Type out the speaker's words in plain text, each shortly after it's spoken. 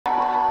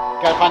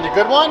Gotta find a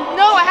good one?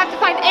 No, I have to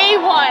find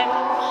a one.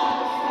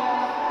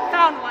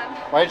 Found one.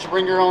 Why didn't you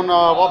bring your own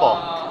wall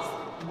ball?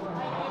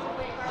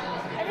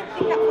 I didn't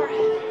think that far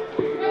ahead.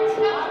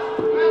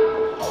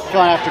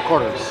 Feeling after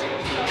quarters?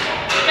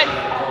 Good.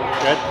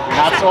 Good? You're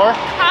not sore?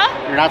 Huh?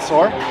 You're not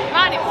sore?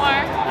 Not anymore.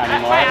 Not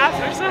anymore? My ass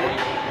or something.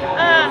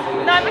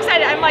 No, I'm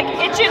excited. I'm like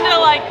itching to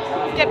like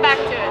get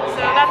back to it. So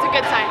that's a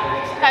good sign.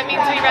 That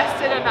means we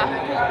rested enough.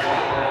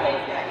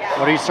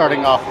 What are you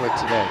starting off with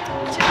today?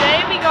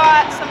 Today we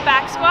got some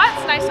back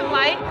squats, nice and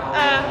light,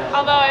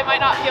 although it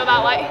might not feel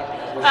that light.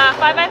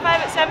 5x5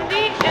 at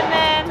 70, and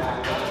then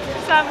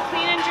some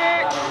clean and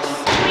jerk,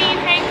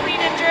 hang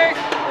clean and jerk,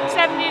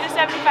 70 to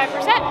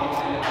 75%.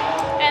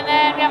 And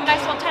then we have a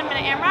nice little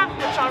 10-minute AMRAP,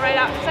 which I'll write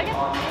out in a second.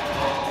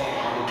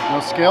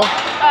 No skill?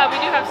 We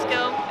do have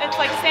skill. It's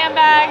like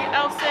sandbag,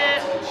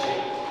 L-sit.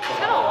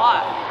 It's kind of a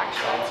lot,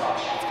 actually.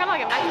 It's kind of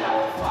like a mecca.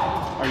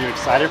 Are you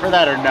excited for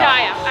that or no?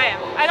 Yeah, I am.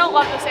 I don't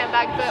love the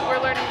sandbag, but we're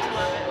learning to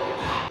love it.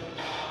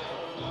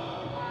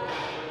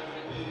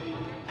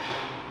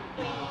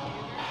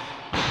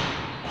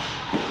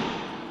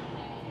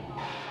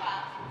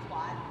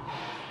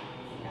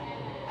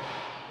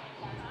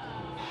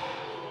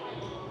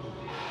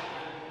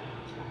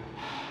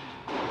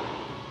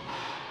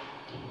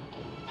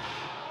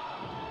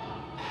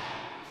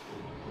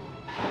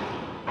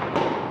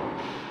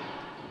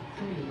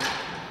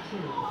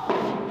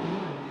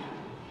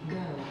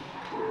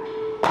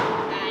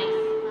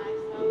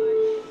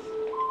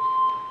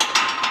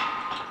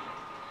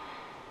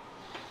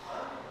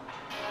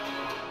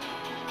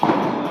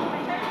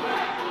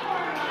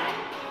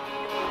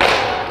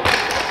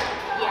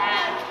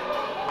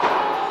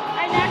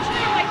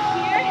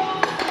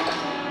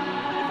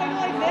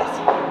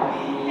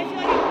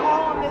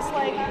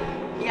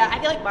 Yeah, I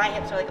feel like my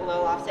hips are like a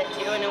little offset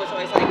too, and it was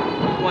always like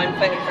one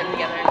foot in front of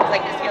the other. It's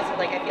like this feels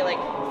like I feel like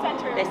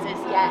Center. this is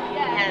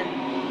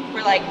and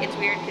we're like it's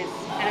weird because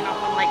I don't know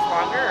if one leg's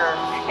longer or.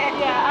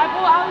 Yeah,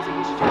 I was like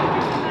you should try to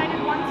do something. I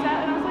did one set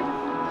and I was like,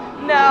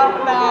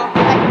 no,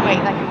 I can wait.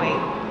 I can wait.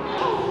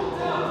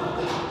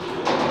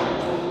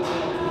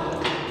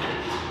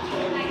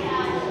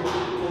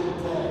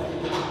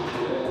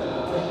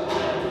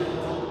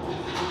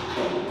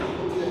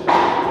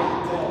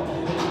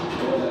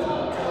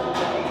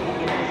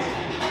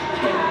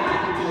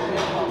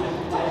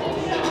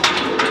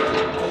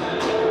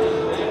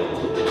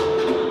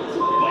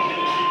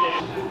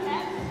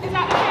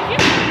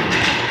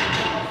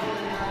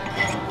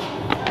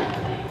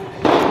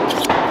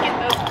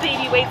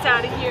 weights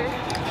out of here.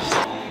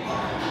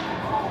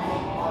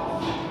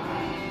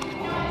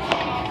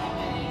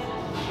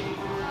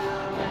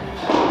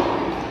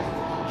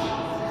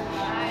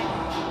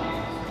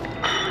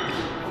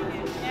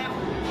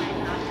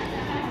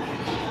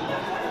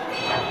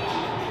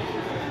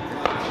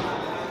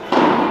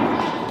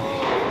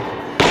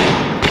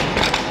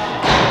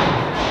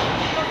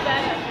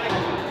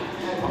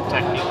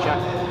 Technique check?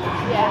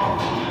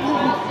 Yeah.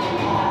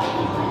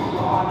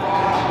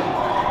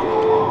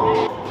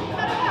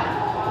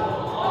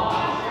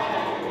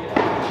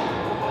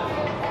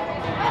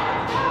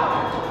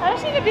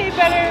 Be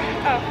better.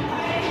 Oh,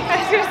 I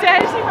was gonna say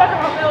I just need better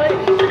mobility.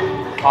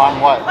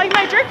 On what? Like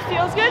my jerk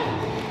feels good,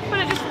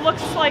 but it just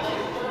looks like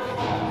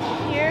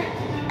here.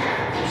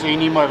 So you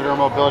need more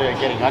mobility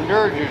at getting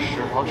under, or just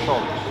your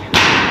shoulders?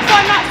 So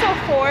I'm not so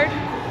forward.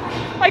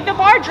 Like the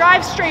bar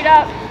drives straight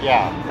up.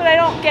 Yeah. But I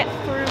don't get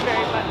through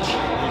very much.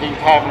 You think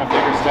having a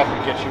bigger step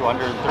would get you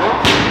under and through?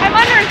 I'm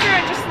under and through.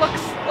 It just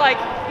looks like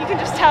you can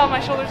just tell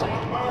my shoulders.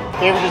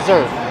 Favorite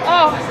dessert?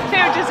 Oh,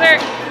 favorite dessert: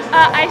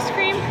 ice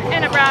cream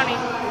and a brownie.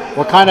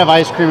 What kind of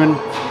ice cream and?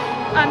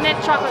 Mint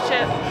chocolate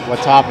chip.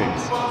 What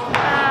toppings?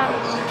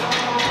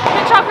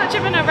 Mint chocolate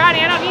chip and a brownie.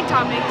 I don't need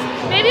toppings.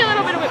 Maybe a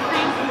little bit of whipped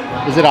cream.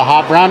 Is it a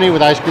hot brownie with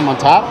ice cream on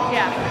top?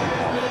 Yeah.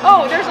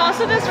 Oh, there's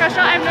also this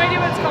restaurant. I have no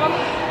idea what it's called,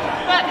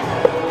 but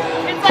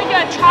it's like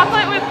a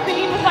chocolate with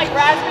cream with like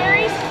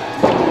raspberries.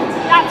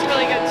 That's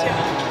really good too.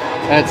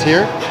 And it's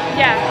here?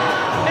 Yeah.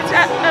 It's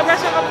at a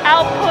restaurant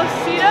called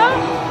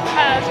EPAWSODE.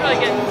 It's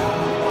really good.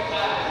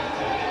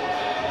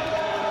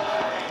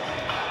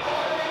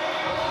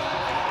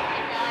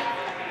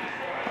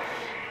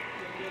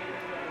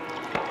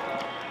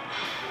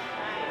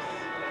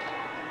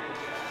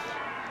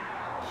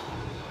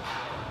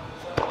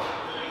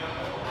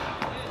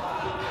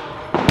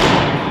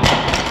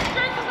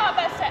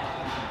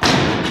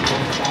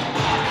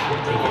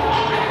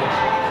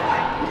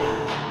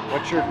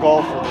 What's your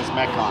goal for this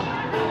Metcon?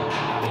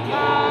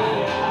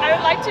 I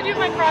would like to do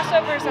my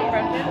crossovers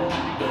unbroken.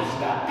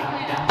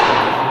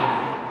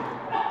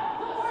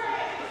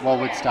 What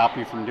would stop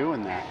you from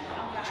doing that?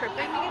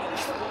 Tripping.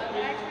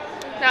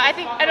 No, I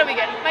think it'll be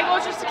good. My goal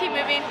is just to keep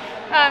moving.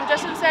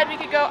 Justin said we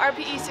could go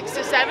RPE 6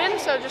 to 7,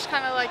 so just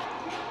kind of like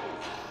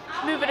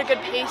move at a good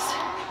pace.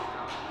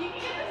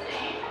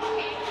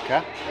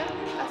 Okay. Yeah,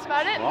 that's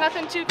about it. Well.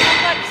 Nothing too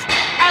complex.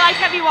 I like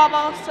heavy wall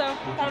balls, so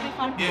that'll be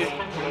fun.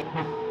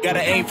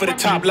 Gotta aim for the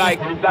top like,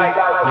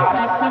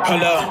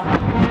 hold up,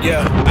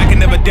 yeah. I can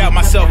never doubt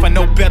myself, I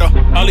know better.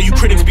 All of you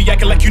critics be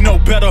acting like you know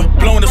better.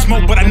 Blowing the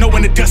smoke, but I know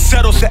when the dust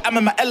settles that I'm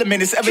in my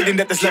element. It's evident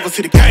that there's levels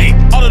to the game.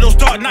 All of those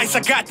dark nights I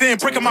got then,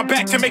 breaking my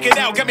back to make it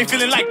out, got me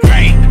feeling like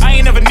rain. I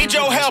ain't never need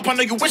your help, I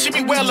know you wishing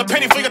me well. A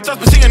penny for your thoughts,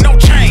 but seeing no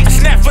change. I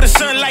snap for the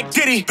sun like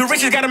Diddy. The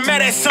riches got a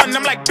mad ass son,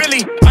 I'm like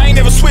Billy. I ain't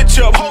never switch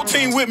up, whole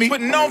team with me.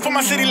 But known for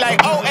my city like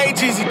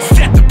OAGZ.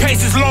 Set the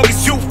pace as long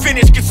as you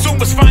finish.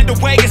 Consumers find a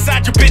way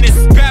inside your business.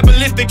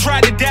 Babble if they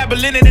try to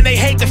dabble in it, and they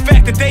hate the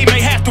fact that they may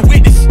have to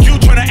witness. You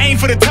tryna aim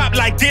for the top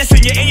like this,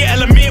 and you're in your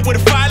element with a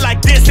fire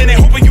like this, and they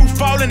hoping you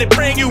fall and they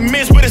praying you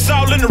miss, but it's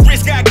all in the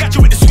risk. I got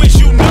you with the switch,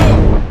 you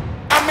know.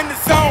 I'm in the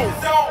zone.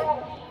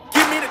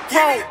 Give me the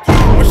throne.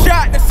 One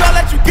shot, that's all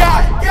that you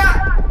got.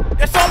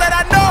 That's all that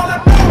I know.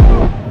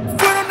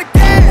 Foot on the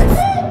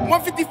gas.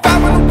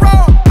 155 on the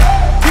road.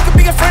 You could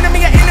be a friend of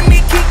me, an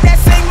enemy. Keep that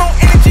same old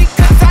energy,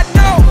 cause I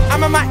know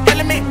I'm in my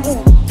element.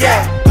 Ooh,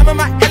 yeah. I'm in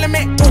my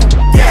element. Ooh,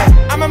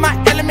 yeah. I'm in my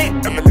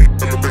element.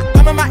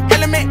 I'm in my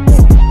element.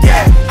 Ooh,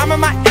 yeah. I'm in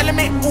my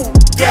element. Ooh,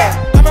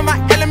 yeah. I'm in my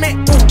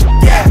element. Ooh,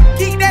 yeah.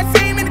 Keep that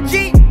same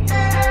energy.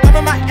 I'm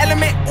in my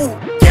element. Ooh,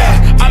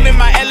 yeah. I'm in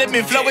my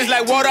element, flow is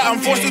like water. I'm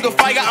forced through the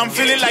fire, I'm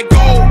feeling like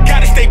gold.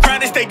 Gotta stay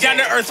grounded, stay down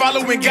to earth.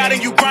 Following God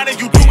and you grinding,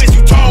 you do as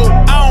you told.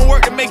 I don't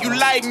work to make you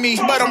like me,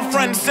 but I'm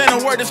front and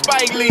center, word to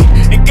Spike Lee.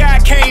 And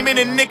God came in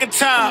the nick of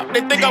time.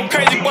 They think I'm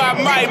crazy, but I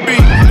might be.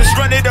 Let's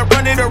run it up,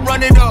 run it up,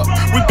 run it up.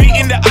 We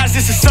beating the odds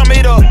just to sum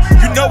it up.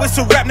 You know it's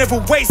a rap, never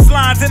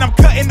waistlines, and I'm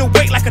cutting the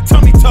weight like a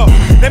tummy tuck.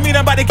 That mean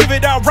I'm about to give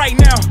it out right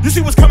now. You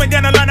see what's coming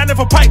down the line, I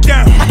never pipe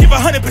down. I give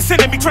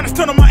 100% of me, trying to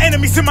stun on my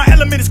enemies. In my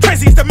element, as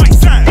crazy as that might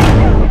sound.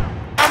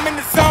 I'm in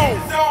the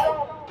zone.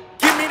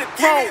 Give me the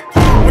throne.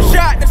 One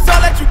shot, that's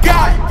all that you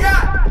got.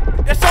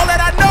 That's all that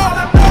I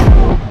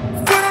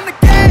know. Foot on the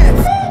gas.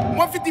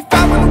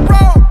 155 on the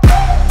road.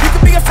 You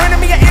could be a friend of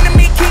me, an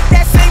enemy. Keep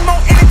that same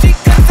old energy,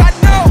 cause I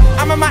know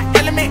I'm in my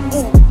element.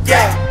 Ooh,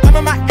 yeah. I'm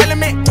in my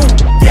element. Ooh,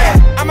 yeah.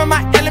 I'm in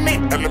my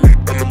element. I'm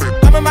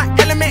in my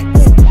element.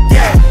 Ooh,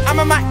 yeah. I'm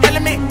in my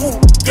element. Ooh,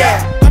 yeah.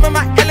 I'm in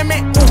my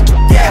element. Ooh,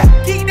 yeah.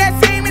 Keep that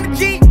same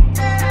energy.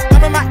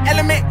 I'm in my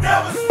element.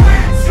 Never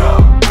switch up.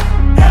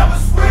 Never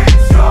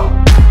switch up.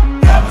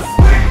 Never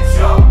switch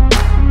up.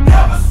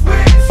 Never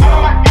switch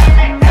up.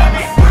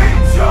 Never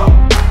switch up.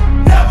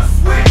 Never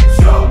switch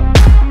up.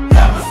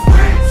 Never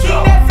switch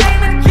up. Keep that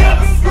same energy.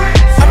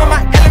 I'm in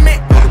my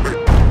element.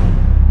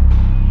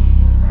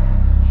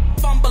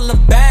 Fumble a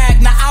bag,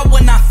 now I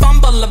will not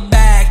fumble a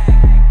bag.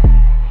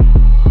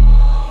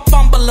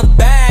 Fumble a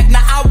bag,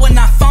 now I will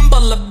not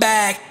fumble a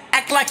bag.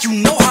 Act like you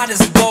know how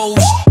this goes.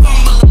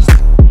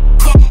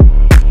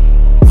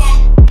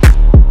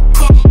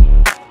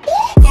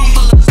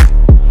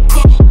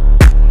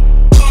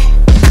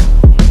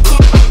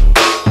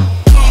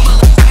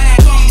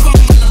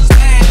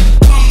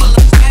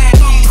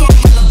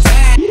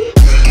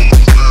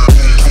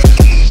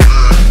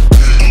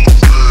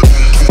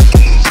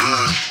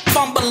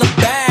 Fumble a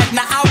bag,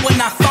 now I will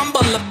not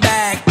fumble a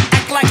bag.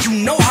 Act like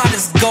you know how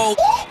this goes.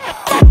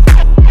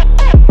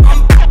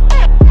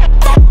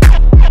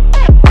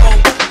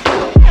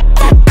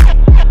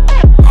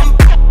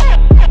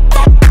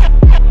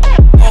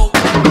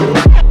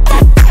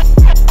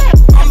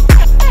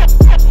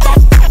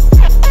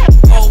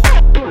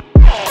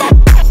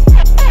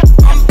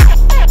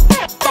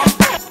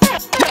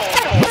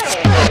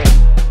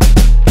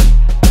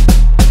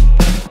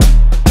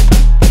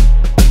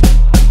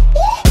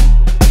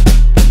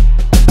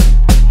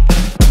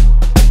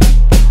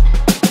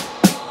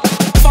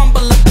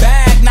 Fumble a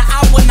bag, now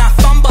I will not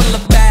fumble a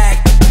bag.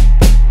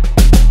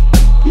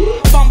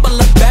 Fumble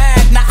a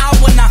bag, now I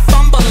will not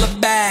fumble a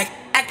bag.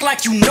 Act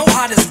like you know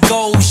how this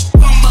goes.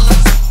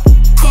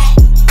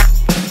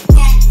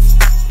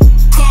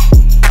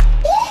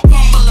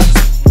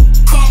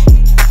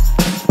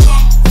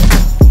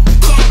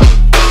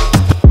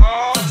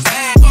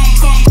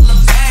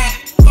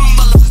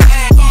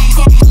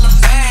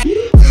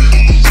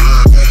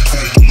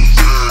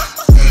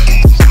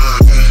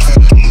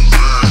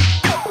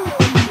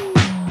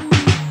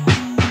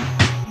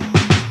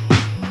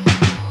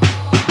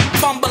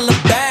 Fumble a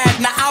bag,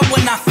 now I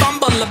will not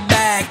fumble a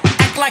bag.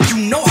 Act like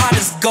you know how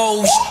this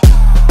goes.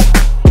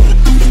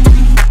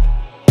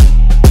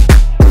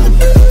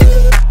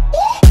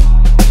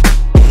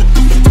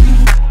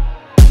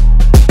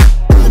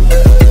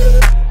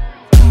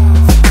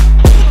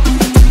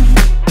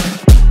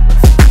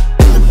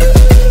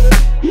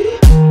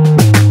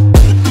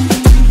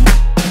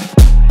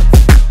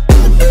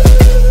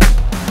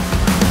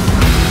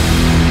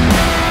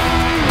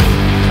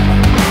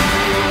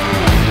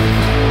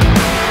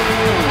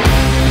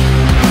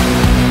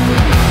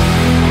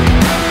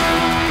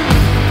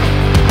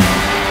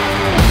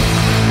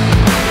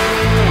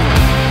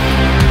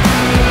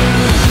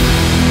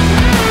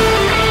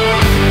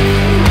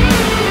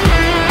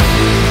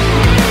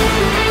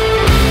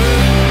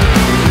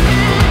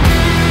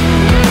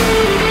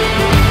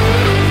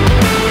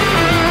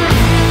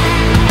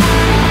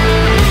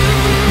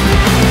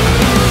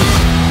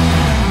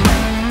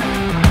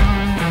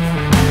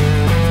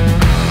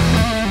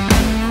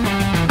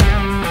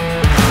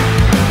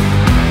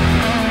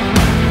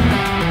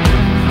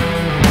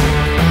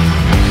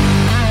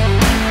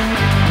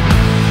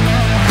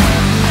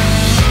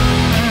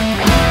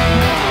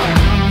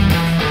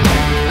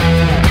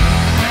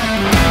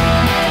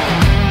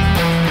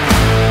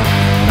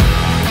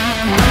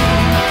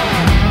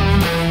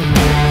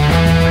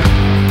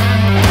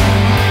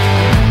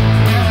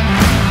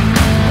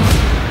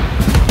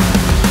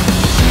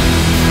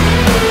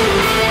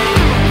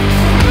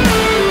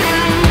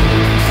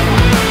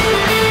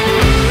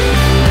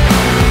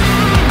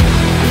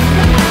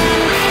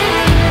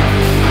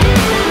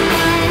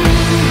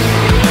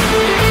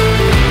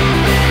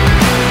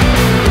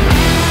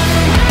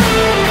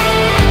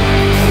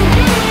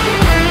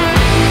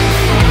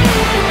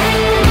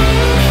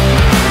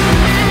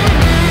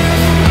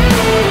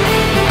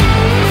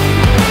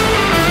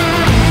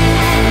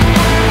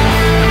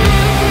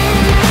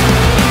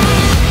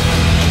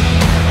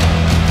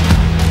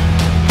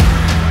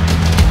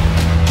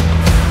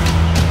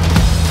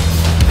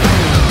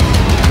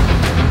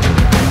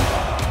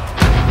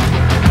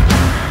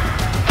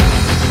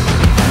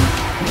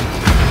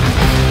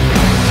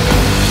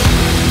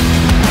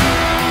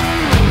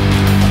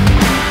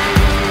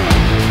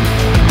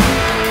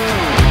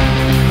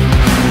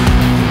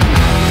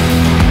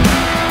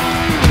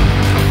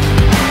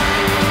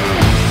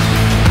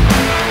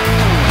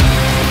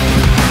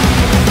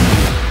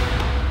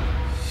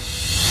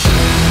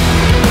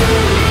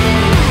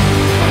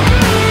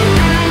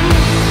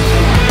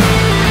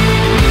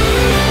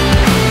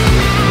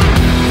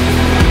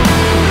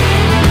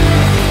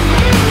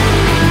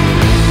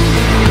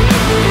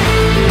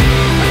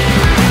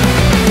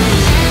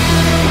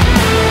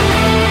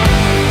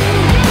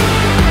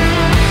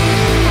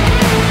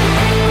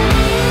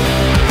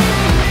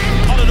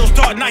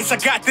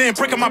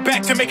 my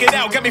back to make it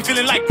out, got me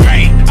feeling like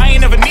rain. I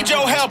ain't never need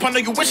your help, I know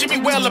you wishing me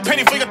well. A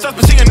penny for your thoughts,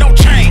 but seeing no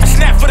change. I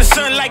snap for the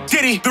sun like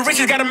Diddy, the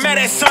riches got a mad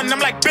ass son, I'm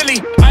like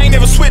Billy. I ain't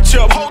never switch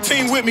up, whole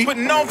team with me,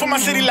 putting on for my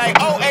city like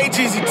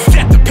OAGZ.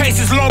 Set the pace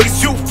as long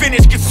as you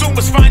finish,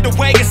 consumers find a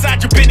way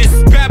inside your business.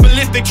 Babble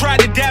if they try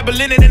to dabble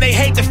in it and they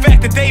hate the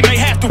fact that they may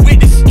have to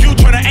witness. You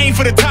tryna aim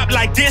for the top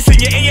like this, and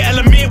you're in your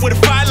element with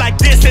a fire like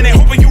this, and they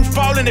hoping you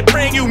fall and they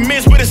praying you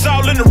miss, but it's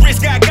all in the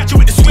risk. I got you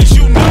with the switch,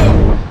 you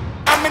know.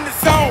 I'm in the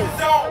zone.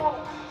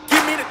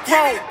 Give me the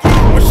throne.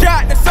 One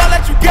shot, that's all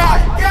that you got.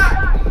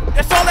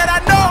 That's all that I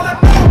know.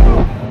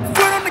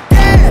 Foot on the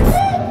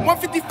gas.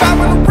 155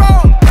 on the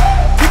road.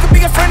 You could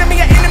be a friend of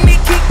me, an enemy.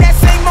 Keep that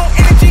same old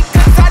energy,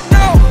 cause I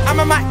know I'm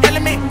in my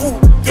element. Ooh,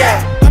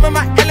 yeah. I'm in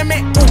my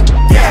element. Ooh,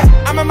 yeah.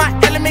 I'm in my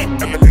element.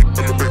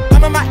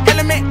 I'm in my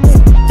element. Ooh,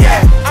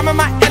 yeah. I'm in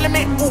my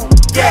element. Ooh,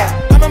 yeah.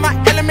 I'm in my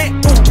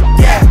element. Ooh,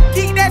 yeah.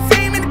 Keep that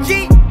same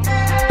energy.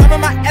 I'm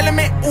in my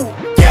element. Ooh.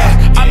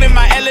 I'm in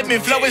my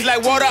element, flow is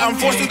like water, I'm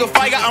forced through the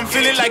fire, I'm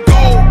feeling like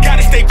gold.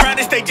 Gotta stay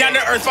grounded, stay down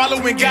to earth,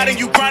 following God and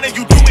you grinding,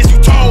 you do as you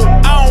told.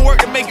 I don't work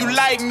to make you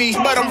like me,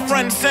 but I'm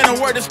front and center,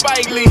 word to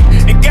Spike Lee.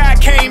 And God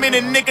came in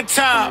the nick of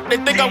time, they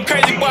think I'm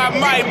crazy, but I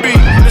might be.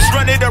 Let's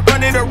run it up,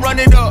 run it up, run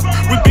it up.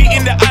 We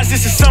beating the odds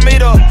just to sum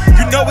it up.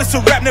 You know it's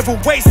a rap, never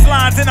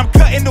waistlines, and I'm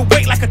cutting the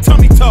weight like a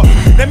tummy tuck.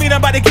 That mean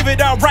I'm about to give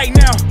it out right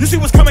now. You see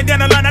what's coming down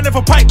the line, I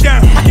never pipe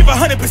down. I give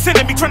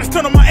 100% of me, trying to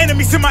stun on my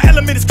enemies, in my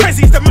element as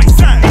crazy as that might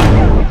sound.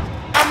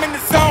 I'm in the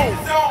zone.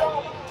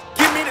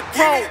 Give me the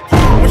throne.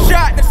 One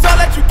shot, that's all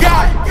that you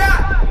got.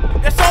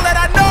 That's all that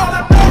I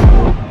know.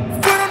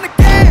 Foot on the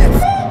gas.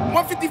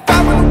 155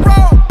 on the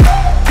road.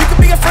 You could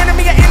be a friend of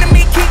me, an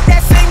enemy. Keep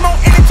that same old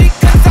energy,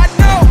 cause I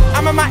know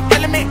I'm in my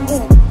element.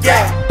 Ooh,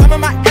 yeah. I'm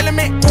in my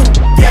element. Ooh,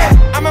 yeah.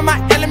 I'm in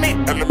my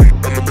element. I'm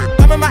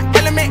in my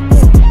element.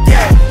 Ooh,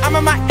 yeah. I'm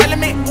in my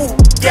element. Ooh,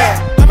 yeah.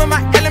 I'm in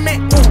my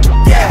element. Ooh,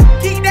 yeah.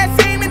 Keep that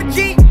same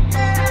energy.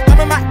 I'm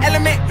in my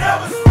element.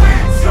 Never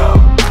switch up.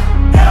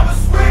 Never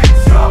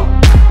switch up.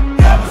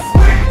 Never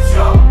switch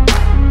up.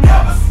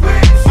 Never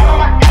switch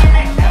up.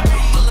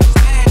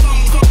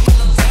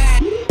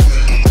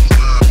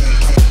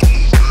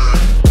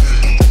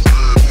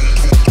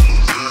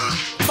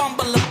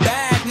 Fumble a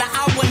bag, now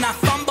I when I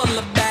fumble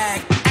a bag.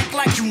 Act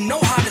like you know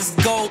how this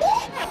go.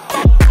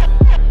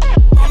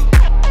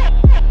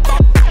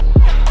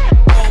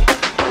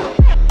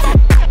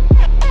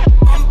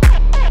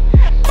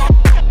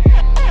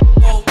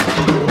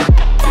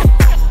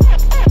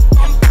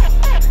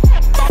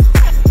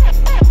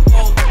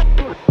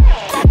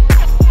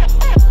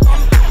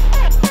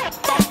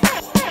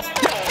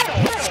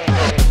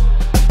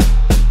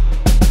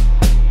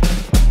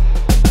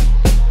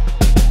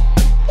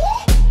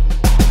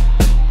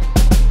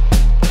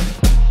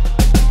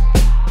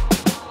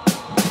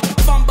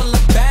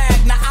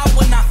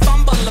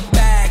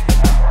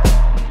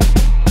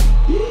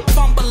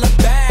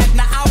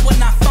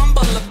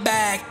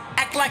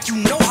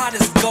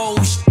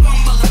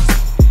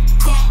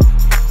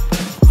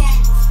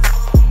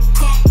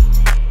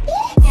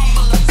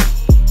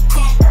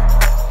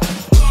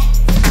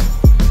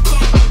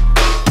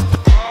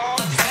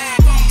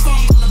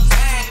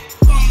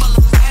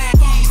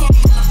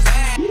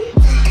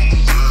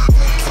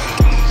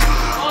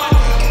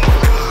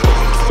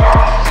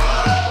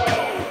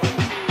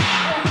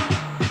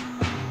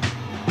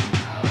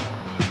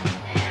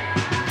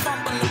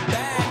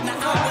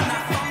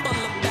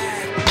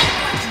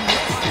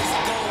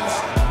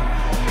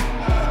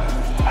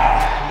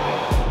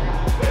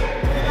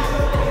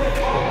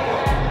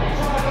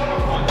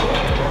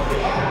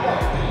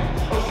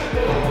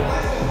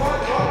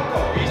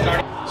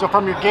 So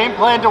from your game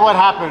plan to what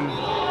happened?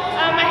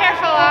 My hair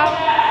fell out,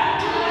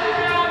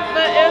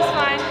 but it was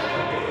fine.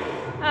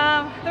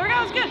 The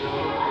workout was good.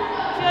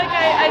 I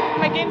feel like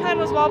my game plan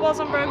was wall balls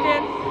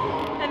unbroken,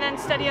 and then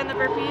steady on the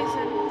burpees,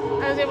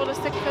 and I was able to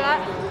stick to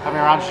that. How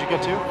many rounds did you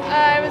get to?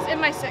 I was in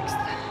my 6th.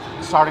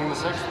 Starting the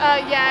 6th?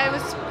 Yeah, it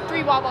was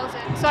 3 wall balls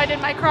in. So I did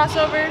my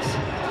crossovers,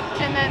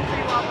 and then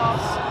 3 wall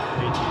balls.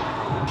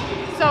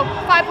 So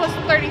 5 plus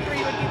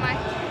 33 would be my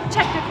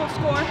technical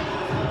score.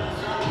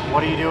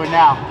 What are you doing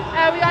now?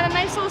 We got a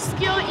nice little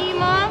skill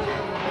EMOM.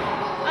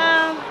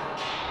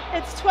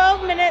 It's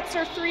 12 minutes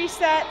or 3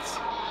 sets.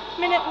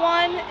 Minute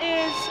 1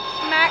 is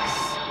max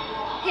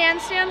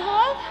handstand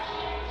hold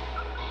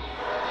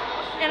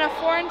in a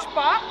 4-inch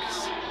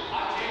box.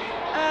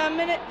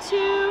 Minute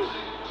 2,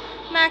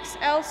 max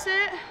L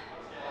sit.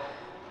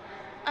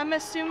 I'm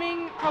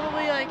assuming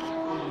probably like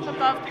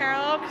above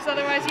parallel, because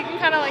otherwise you can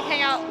kind of like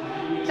hang out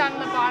down in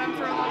the bottom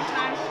for a long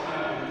time.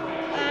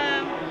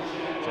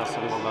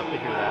 Justin will love to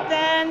hear that.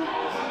 Then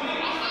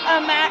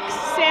a max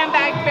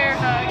sandbag bear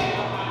hug.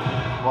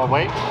 What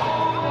weight?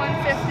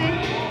 150.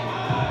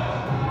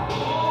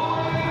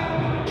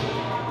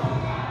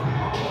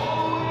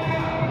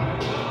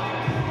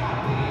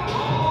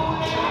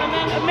 And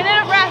then a minute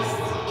of rest.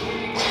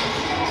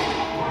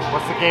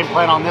 What's the game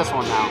plan on this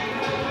one now?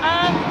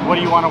 What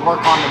do you want to work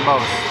on the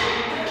most?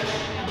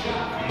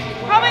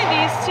 Probably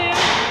these two.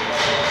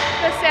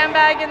 The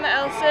sandbag and the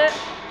L sit.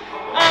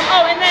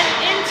 Oh, and then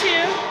into,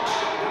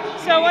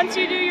 so once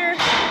you do your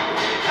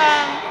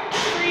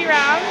 3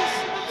 rounds,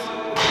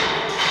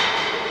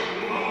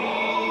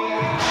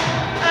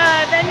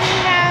 then you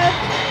have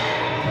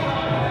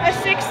a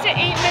 6 to 8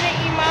 minute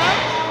EMOM.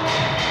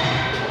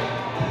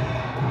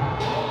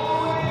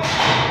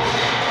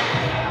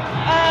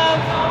 Of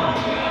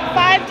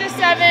 5 to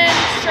 7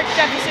 strict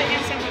deficit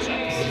handstand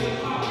push-ups.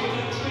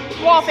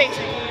 Wall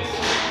facing.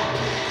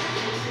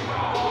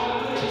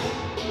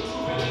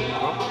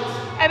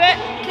 I bet,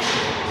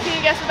 can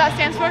you guess what that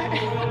stands for?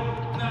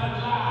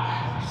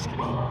 Just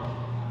kidding.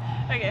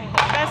 Okay,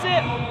 that's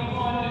it.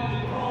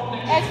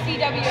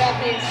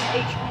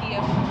 SDWFHPU.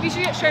 We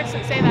should get shirts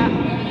that say that.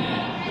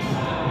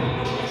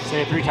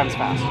 Say it 3 times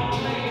fast.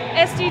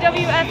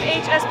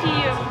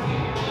 SDWFHSPU.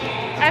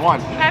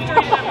 One. I have to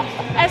read it up.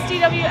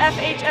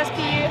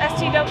 SDWFHSPU,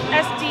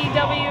 SDWFHSPU.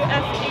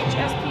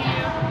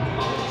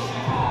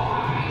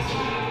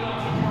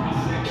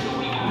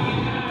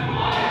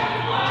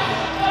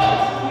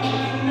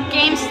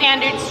 Game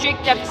standard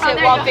strict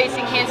deficit wall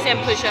facing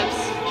handstand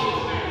push-ups.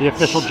 The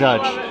official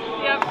judge. Love it.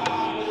 Yep.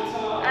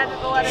 Added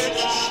the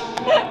letters.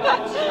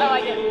 I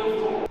like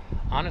it.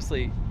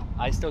 Honestly,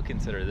 I still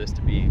consider this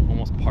to be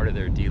almost part of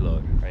their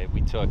deload, right?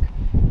 We took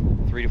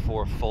 3 to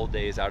 4 full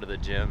days out of the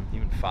gym,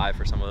 even 5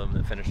 for some of them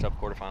that finished up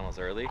quarterfinals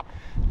early.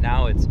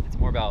 Now it's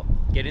more about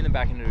getting them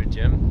back into the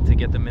gym to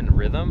get them in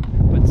rhythm,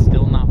 but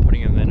still not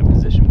putting them in a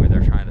position where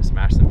they're trying to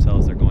smash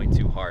themselves, they're going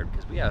too hard.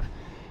 Because we have,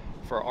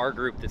 for our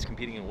group that's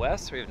competing in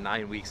West, we have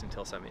 9 weeks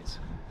until semis.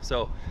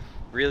 So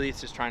really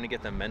it's just trying to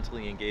get them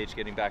mentally engaged,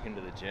 getting back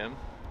into the gym.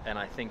 And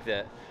I think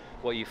that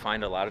what you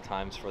find a lot of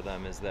times for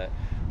them is that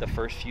the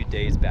first few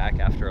days back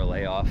after a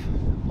layoff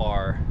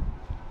are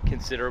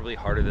considerably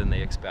harder than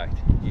they expect.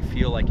 You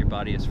feel like your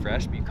body is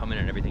fresh, but you come in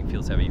and everything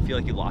feels heavy. You feel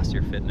like you lost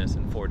your fitness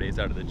in 4 days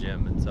out of the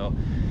gym. And so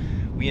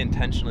we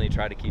intentionally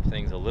try to keep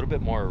things a little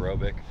bit more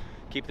aerobic,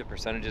 keep the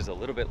percentages a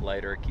little bit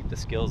lighter, keep the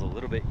skills a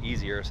little bit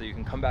easier so you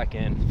can come back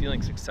in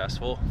feeling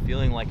successful,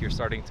 feeling like you're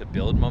starting to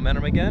build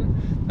momentum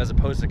again, as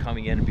opposed to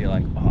coming in and be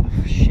like, oh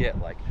shit,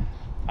 like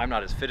I'm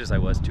not as fit as I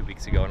was 2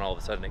 weeks ago, and all of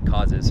a sudden it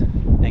causes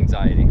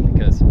anxiety.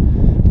 Because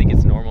I think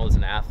it's normal as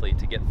an athlete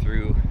to get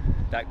through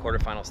that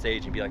quarterfinal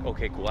stage and be like,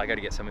 okay, cool, I got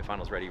to get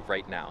semifinals ready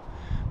right now.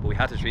 But we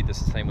have to treat this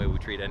the same way we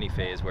treat any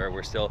phase, where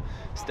we're still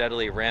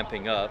steadily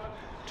ramping up,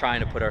 trying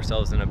to put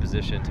ourselves in a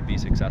position to be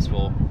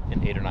successful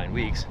in 8 or 9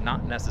 weeks,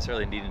 not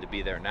necessarily needing to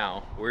be there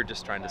now. We're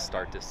just trying to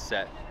start to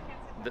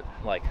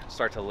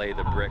start to lay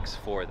the bricks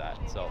for that.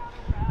 So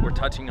we're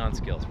touching on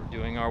skills. We're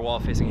doing our wall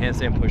facing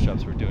handstand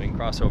push-ups. We're doing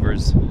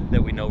crossovers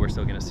that we know we're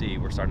still gonna see.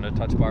 We're starting to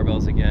touch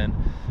barbells again.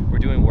 We're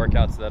doing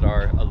workouts that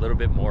are a little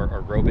bit more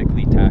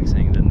aerobically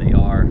taxing than they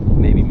are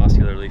maybe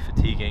muscularly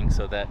fatiguing,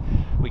 so that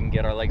we can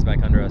get our legs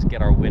back under us,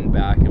 get our wind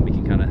back, and we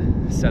can kind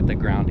of set the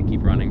ground to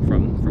keep running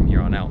from here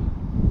on out.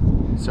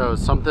 So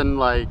something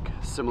like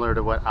similar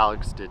to what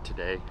Alex did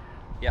today.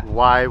 Yeah.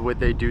 Why would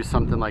they do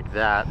something like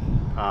that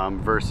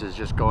versus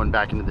just going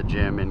back into the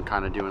gym and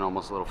kind of doing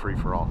almost a little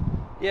free-for-all?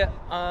 Yeah,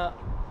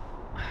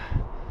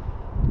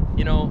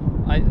 you know,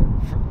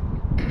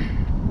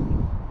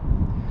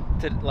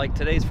 like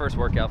today's first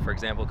workout, for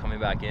example, coming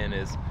back in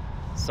is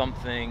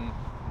something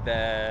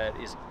that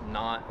is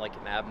not like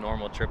an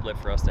abnormal triplet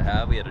for us to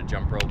have. We had a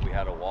jump rope, we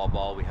had a wall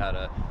ball, we had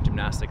a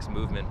gymnastics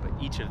movement, but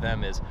each of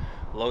them is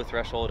low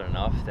threshold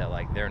enough that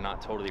like they're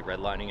not totally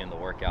redlining in the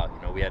workout.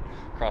 You know, we had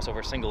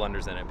crossover single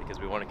unders in it because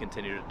we want to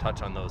continue to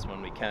touch on those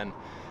when we can.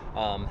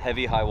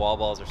 Heavy high wall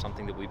balls are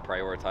something that we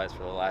prioritized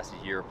for the last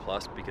year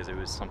plus because it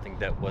was something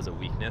that was a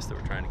weakness that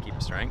we're trying to keep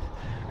a strength.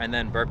 And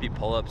then burpee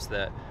pull-ups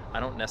that I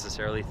don't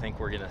necessarily think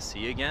we're gonna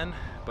see again,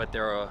 but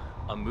they're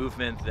a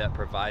movement that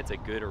provides a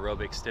good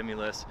aerobic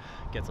stimulus,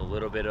 gets a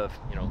little bit of,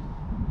 you know,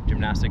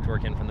 gymnastics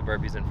work in from the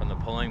burpees and from the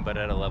pulling, but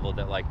at a level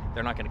that like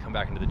they're not going to come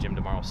back into the gym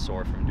tomorrow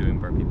sore from doing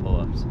burpee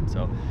pull-ups. And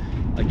so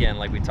again,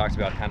 like we talked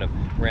about, kind of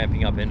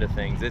ramping up into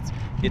things, it's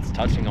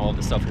touching all of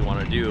the stuff we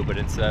want to do, but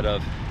instead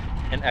of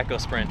an echo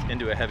sprint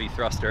into a heavy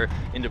thruster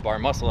into bar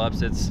muscle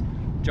ups, it's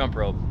jump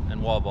rope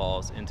and wall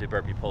balls into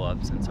burpee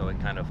pull-ups. And so it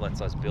kind of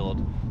lets us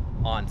build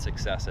on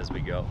success as we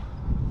go.